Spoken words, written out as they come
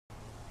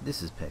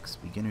This is Peck's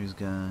Beginner's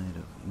Guide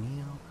of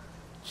Nioh,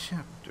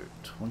 Chapter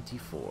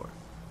 24,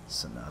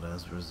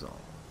 Sonata's Resolve.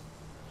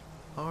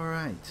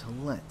 Alright,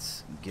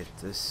 let's get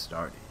this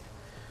started.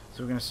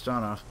 So we're going to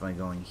start off by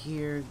going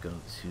here, go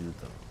to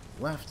the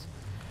left,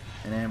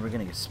 and then we're going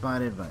to get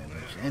spotted by a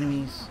bunch of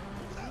enemies.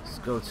 Let's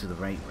go to the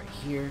right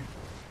here,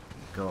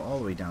 go all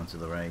the way down to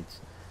the right,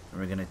 and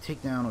we're going to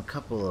take down a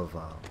couple of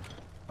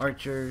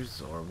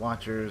archers or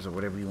watchers or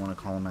whatever you want to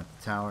call them at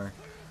the tower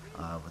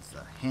with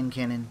the hand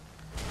cannon.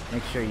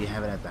 Make sure you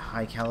have it at the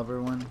high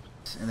caliber one.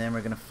 And then we're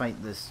going to fight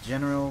this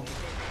general.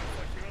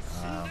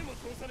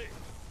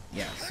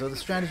 Yeah, so the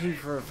strategy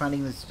for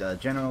fighting this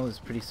general is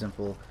pretty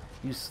simple.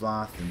 Use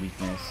sloth and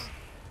weakness,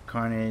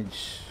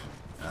 carnage,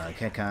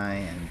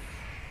 kekai, and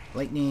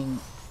lightning.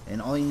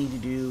 And all you need to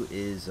do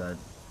is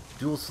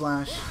dual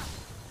slash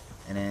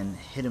and then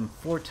hit him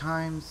 4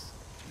 times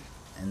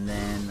and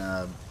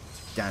then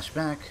dash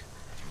back.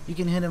 You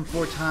can hit him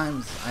 4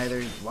 times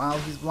either while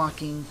he's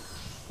blocking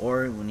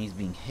or when he's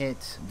being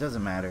hit, it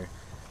doesn't matter.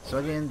 So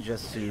again,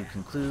 just to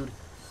conclude,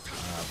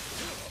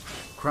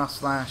 cross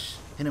slash,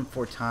 hit him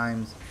 4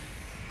 times,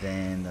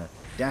 then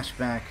dash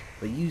back,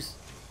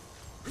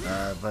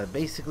 but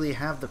basically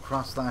have the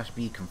cross slash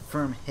be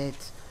confirm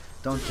hit.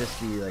 Don't just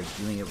be like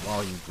doing it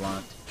while he's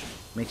blocked.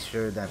 Make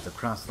sure that the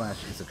cross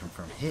slash is a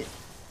confirm hit,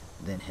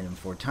 then hit him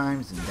 4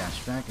 times and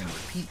dash back and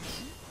repeat.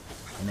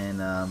 And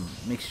then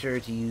make sure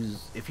to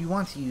use, if you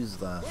want to use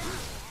the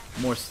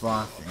more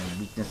sloth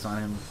and weakness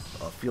on him,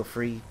 feel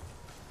free.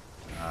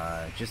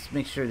 Just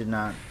make sure to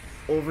not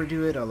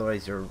overdo it,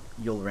 otherwise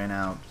you'll run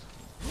out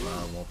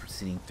while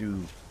proceeding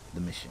through the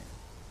mission.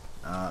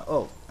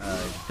 You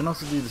can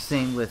also do the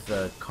same with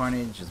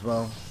carnage as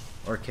well,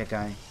 or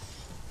kekai.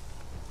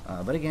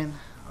 But again,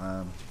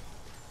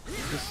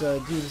 just do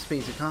this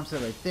basic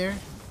concept right there.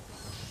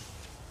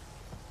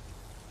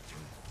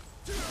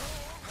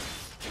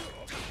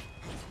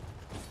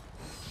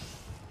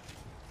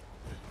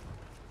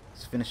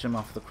 Finish him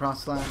off with the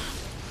cross slash,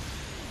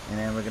 and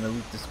then we're gonna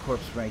loot this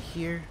corpse right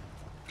here.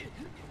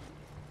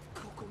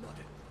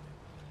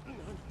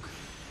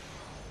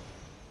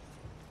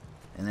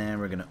 And then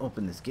we're gonna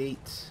open this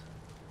gate,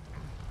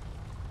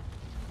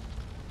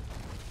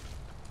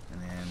 and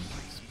then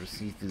just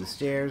proceed through the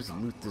stairs,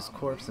 loot this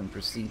corpse, and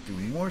proceed through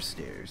more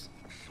stairs.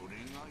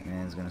 And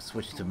then it's gonna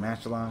switch to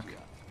matchlock.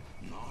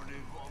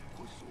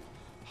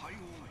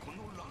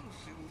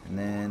 And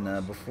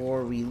then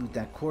before we loot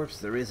that corpse,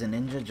 there is a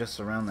ninja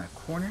just around that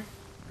corner.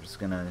 We're just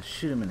gonna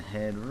shoot him in the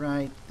head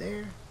right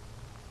there.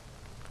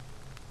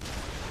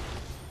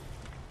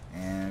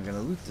 And I'm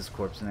gonna loot this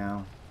corpse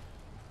now.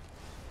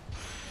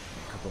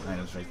 A couple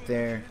items right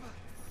there.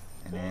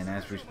 And then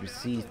as we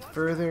proceed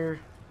further,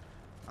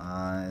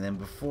 and then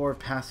before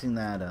passing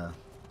that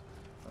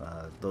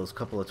those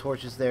couple of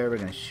torches there, we're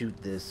gonna shoot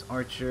this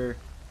archer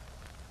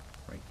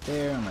right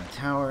there on that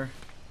tower,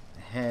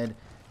 the head.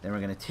 Then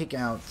we're gonna take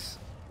out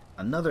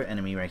another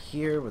enemy right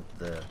here with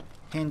the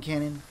hand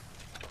cannon,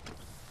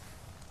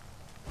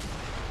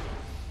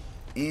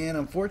 and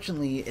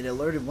unfortunately it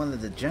alerted one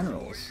of the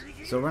generals,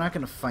 so we're not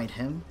going to fight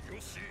him,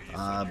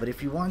 but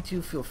if you want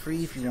to, feel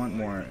free. If you want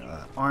more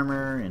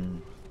armor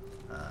and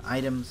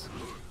items,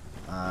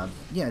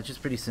 yeah, it's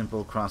just pretty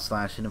simple. Cross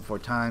slash, hit him 4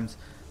 times.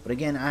 But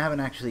again, I haven't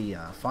actually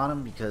fought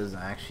him because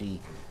I actually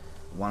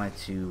wanted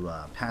to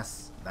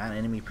pass that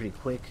enemy pretty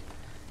quick,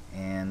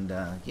 and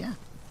yeah,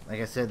 like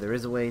I said, there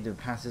is a way to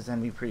pass this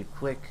enemy pretty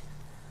quick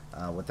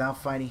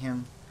without fighting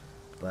him.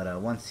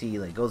 But once he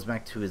goes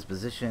back to his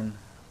position,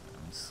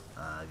 I'm just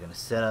gonna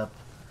set up,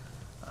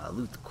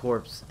 loot the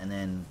corpse, and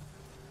then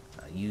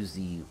use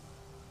the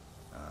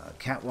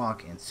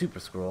catwalk and super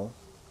scroll.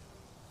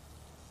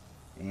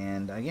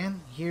 And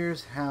again,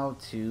 here's how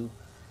to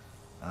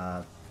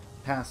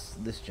pass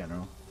this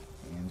general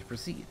and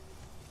proceed.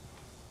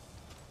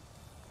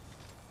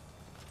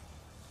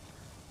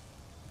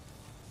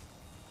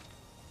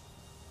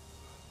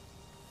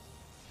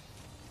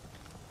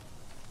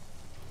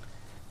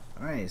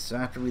 Alright, so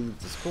after we loot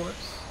this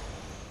corpse,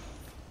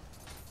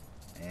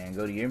 and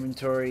go to your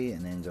inventory,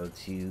 and then go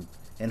to,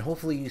 and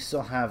hopefully you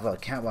still have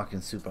catwalk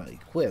and super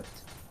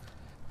equipped.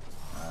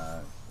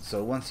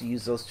 So once you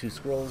use those 2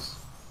 scrolls,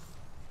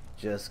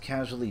 just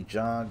casually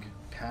jog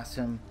past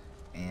him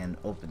and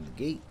open the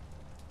gate.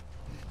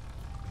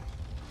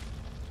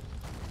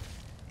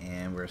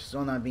 And we're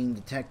still not being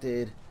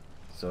detected,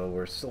 so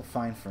we're still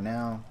fine for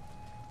now.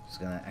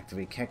 Just gonna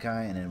activate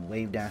kekai and then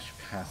wave dash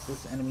past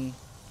this enemy.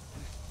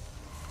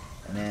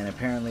 And then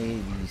apparently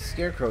the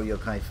scarecrow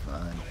yokai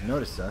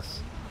noticed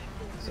us,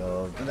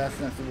 so that's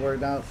nothing to worry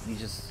about. You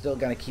just still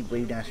gotta keep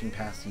wave dashing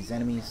past these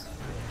enemies.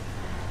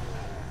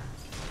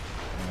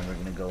 And we're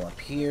gonna go up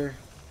here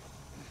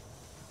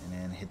and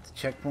then hit the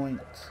checkpoint.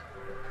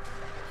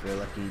 If you're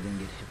lucky you didn't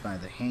get hit by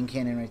the hand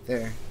cannon right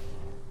there.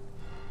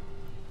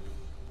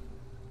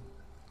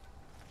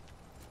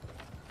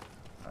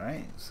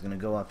 Alright, so gonna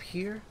go up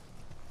here.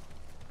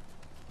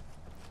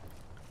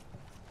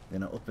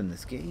 Gonna open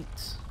this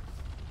gate.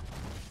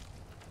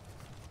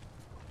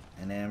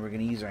 And then we're going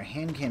to use our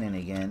hand cannon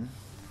again.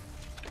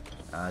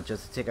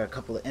 just to take out a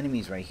couple of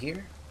enemies right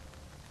here.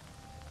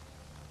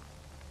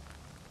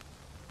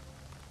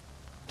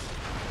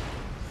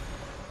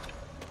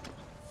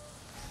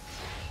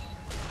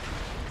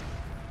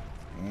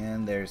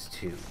 And there's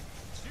 2.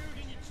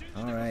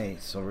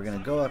 Alright, so we're gonna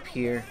go up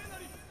here,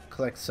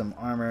 collect some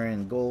armor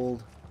and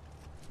gold,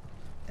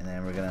 and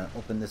then we're gonna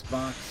open this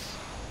box.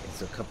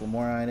 It's a couple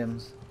more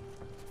items.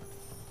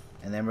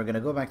 And then we're gonna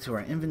go back to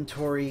our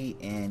inventory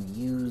and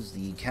use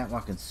the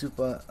catwalk and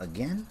Supa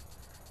again,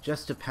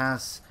 just to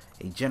pass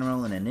a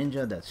general and a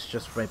ninja that's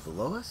just right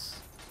below us.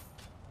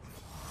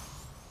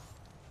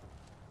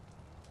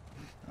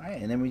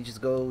 Alright, and then we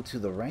just go to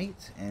the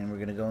right, and we're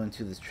gonna go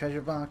into this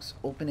treasure box,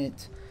 open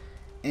it.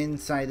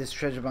 Inside this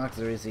treasure box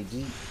there is a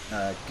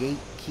gate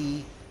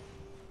key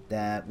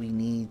that we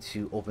need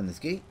to open this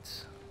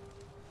gate.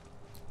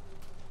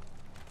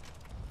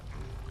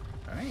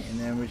 Alright, and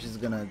then we're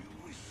just gonna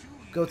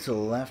go to the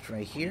left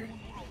right here.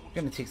 We're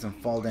gonna take some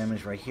fall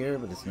damage right here,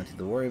 but it's nothing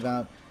to worry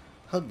about.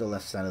 Hug the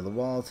left side of the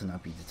wall to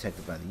not be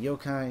detected by the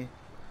yokai,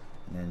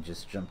 and then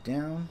just jump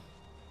down.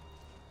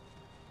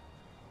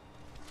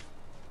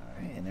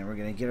 Alright, and then we're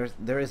gonna get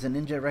there is a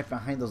ninja right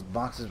behind those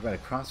boxes right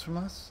across from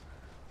us.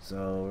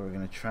 So we're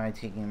gonna try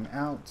taking him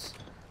out,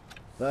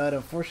 but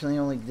unfortunately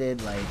only did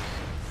like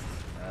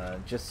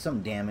just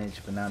some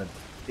damage, but not a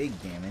big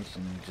damage,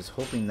 and just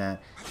hoping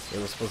that it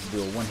was supposed to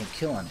do a one-hit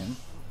kill on him.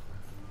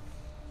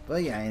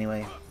 But yeah,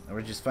 anyway,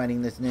 we're just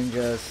fighting this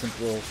ninja,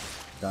 simple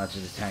dodge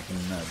his attack and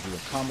do a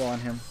combo on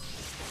him.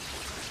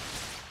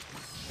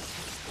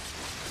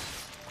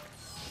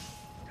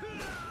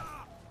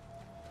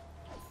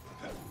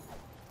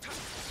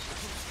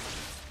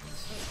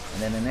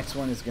 And then the next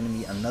one is going to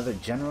be another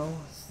general.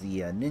 It's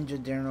the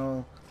ninja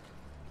general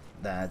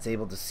that's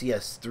able to see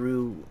us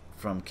through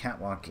from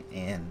catwalk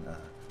and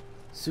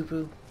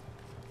Supa.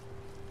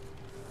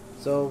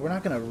 So we're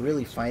not going to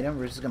really fight him.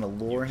 We're just going to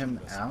lure him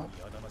out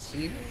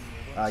here.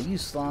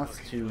 Use sloths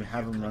to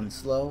have him run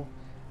slow,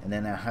 and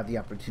then have the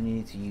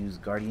opportunity to use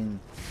guardian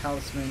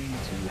talisman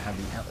to have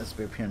the atlas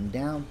spear pin him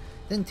down.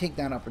 Then take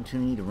that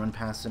opportunity to run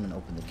past him and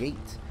open the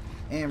gate.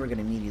 And we're going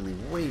to immediately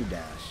wave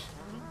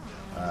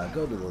dash.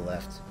 Go to the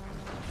left.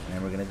 And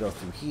then we're going to go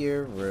through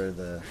here where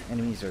the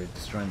enemies are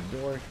destroying the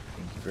door.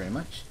 Thank you very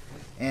much.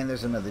 And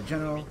there's another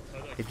general.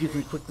 If you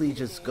can quickly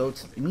just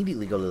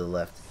immediately go to the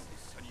left,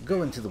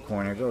 go into the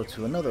corner, go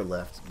to another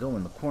left, go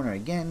in the corner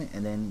again,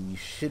 and then you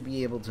should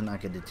be able to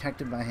not get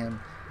detected by him,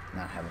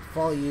 not have him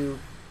follow you,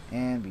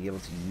 and be able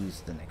to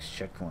use the next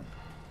checkpoint.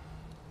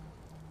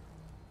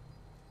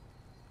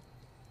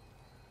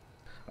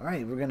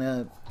 Alright,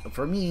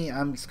 for me,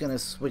 I'm just gonna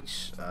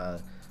switch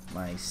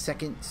my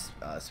second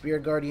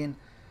Spirit Guardian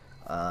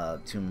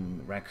to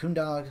Raccoon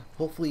Dog.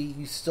 Hopefully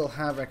you still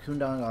have Raccoon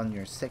Dog on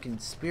your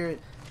second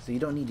spirit, so you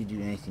don't need to do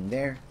anything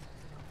there.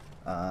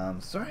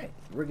 So alright,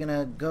 we're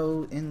gonna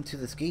go into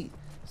this gate.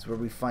 It's where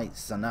we fight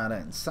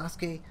Sanada and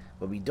Sasuke,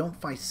 but we don't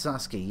fight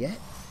Sasuke yet,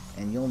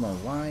 and you'll know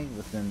why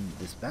within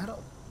this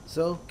battle.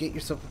 So get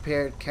yourself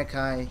prepared,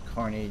 Kekai,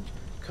 Carnage,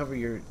 cover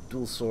your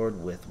dual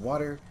sword with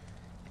water,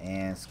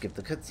 and skip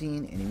the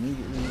cutscene, and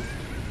immediately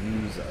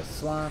use a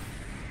sloth.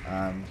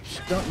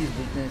 Don't use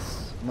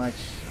weakness much,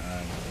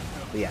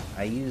 but yeah,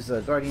 I use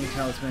a guardian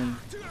talisman,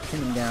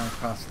 pin him down,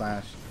 cross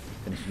slash,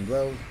 finishing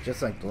blow,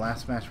 just like the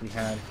last match we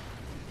had.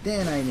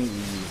 Then I immediately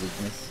use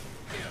weakness,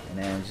 and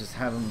then just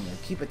have him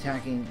keep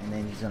attacking, and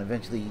then he's going to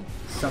eventually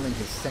summon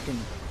his second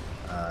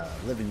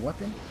living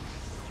weapon.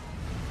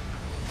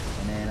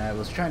 And then I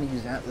was trying to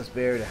use Atlas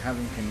Bear to have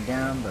him pinned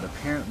down, but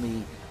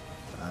apparently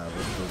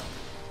with the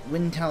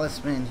Wind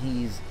Talisman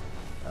he's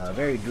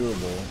very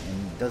durable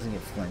and doesn't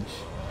get flinch.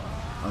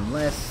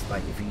 Unless,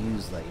 like, if you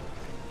use, like,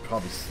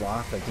 probably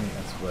Sloth, I think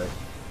that's what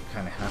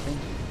kind of happened.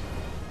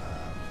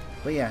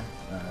 But yeah,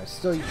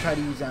 still you try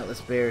to use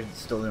Atlas Bear, it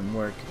still didn't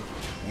work.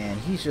 And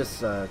he's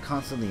just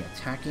constantly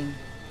attacking,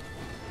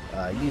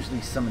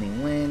 usually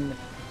summoning wind,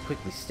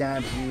 quickly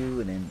stabs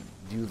you, and then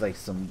do like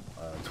some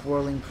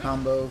twirling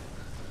combo.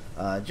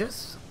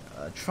 Just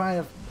try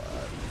to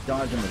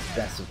dodge him as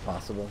best as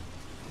possible.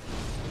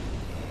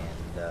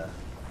 And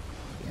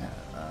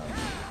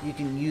you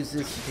can use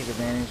this to take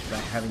advantage by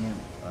having him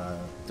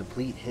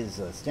deplete his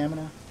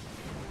stamina,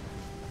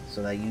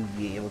 so that you'll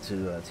be able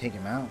to take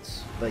him out.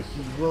 But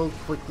he will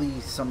quickly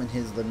summon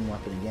his living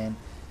weapon again,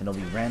 and it'll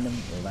be random.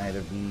 It'll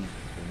either be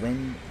the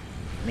Wind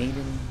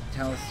Maiden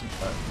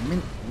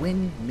Talisman,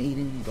 Wind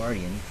Maiden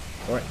Guardian,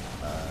 or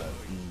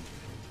the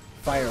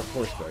Fire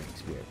Horse Guardian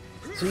Spirit.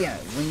 So yeah,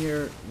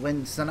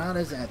 when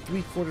Sanada's at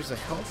 3/4 of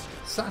health,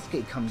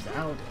 Sasuke comes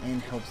out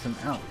and helps him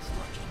out.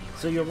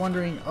 So you're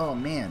wondering, oh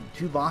man,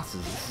 2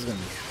 bosses, this is going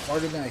to be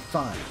harder than I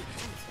thought.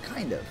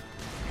 Kind of.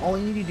 All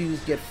you need to do is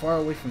get far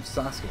away from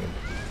Sasuke,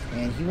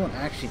 and he won't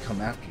actually come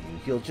after you.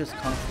 He'll just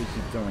constantly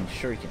keep throwing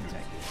shurikens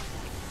at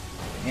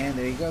you. And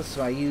there you go.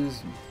 So I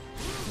use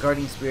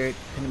Guardian Spirit,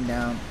 pin him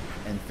down,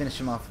 and finish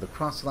him off with a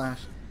cross slash.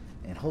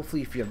 And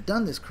hopefully, if you have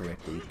done this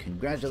correctly,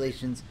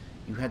 congratulations,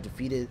 you have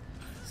defeated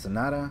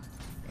Sanada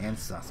and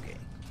Sasuke.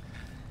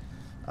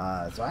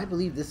 So I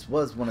believe this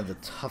was one of the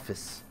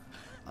toughest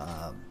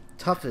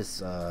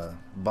toughest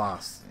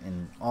boss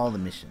in all the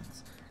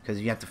missions,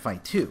 because you have to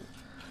fight 2.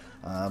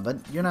 But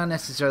you're not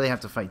necessarily have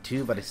to fight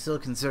 2, but I still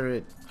consider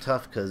it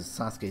tough because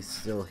Sasuke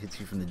still hits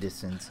you from the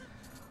distance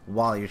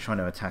while you're trying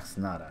to attack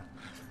Sanada.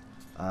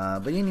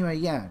 But anyway,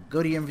 yeah,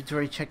 go to your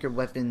inventory, check your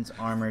weapons,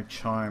 armor,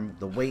 charm,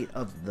 the weight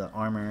of the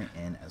armor,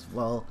 and as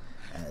well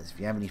as if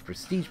you have any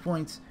prestige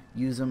points,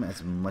 use them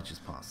as much as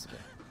possible.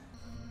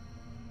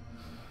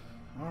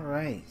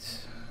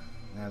 Alright,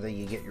 now that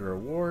you get your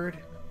reward,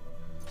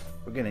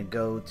 we're going to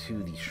go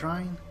to the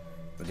shrine.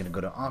 We're going to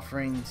go to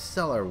offering,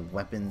 sell our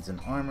weapons and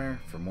armor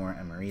for more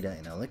Emerita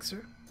and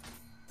elixir.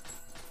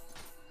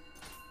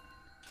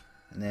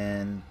 And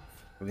then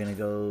we're going to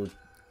go,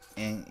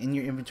 and in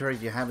your inventory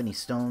if you have any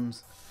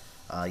stones,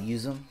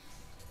 use them.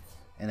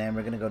 And then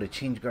we're going to go to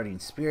change Guardian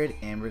Spirit,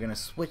 and we're going to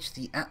switch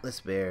the Atlas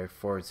Bear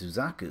for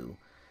Suzaku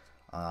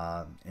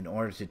in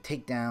order to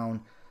take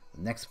down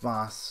the next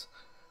boss,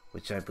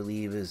 which I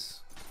believe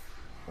is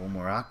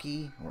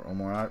Omoraki,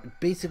 or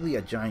basically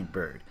a giant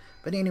bird.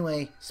 But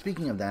anyway,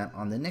 speaking of that,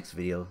 on the next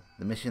video,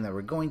 the mission that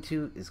we're going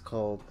to is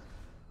called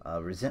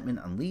Resentment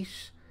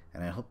Unleashed,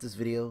 and I hope this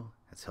video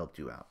has helped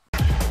you out.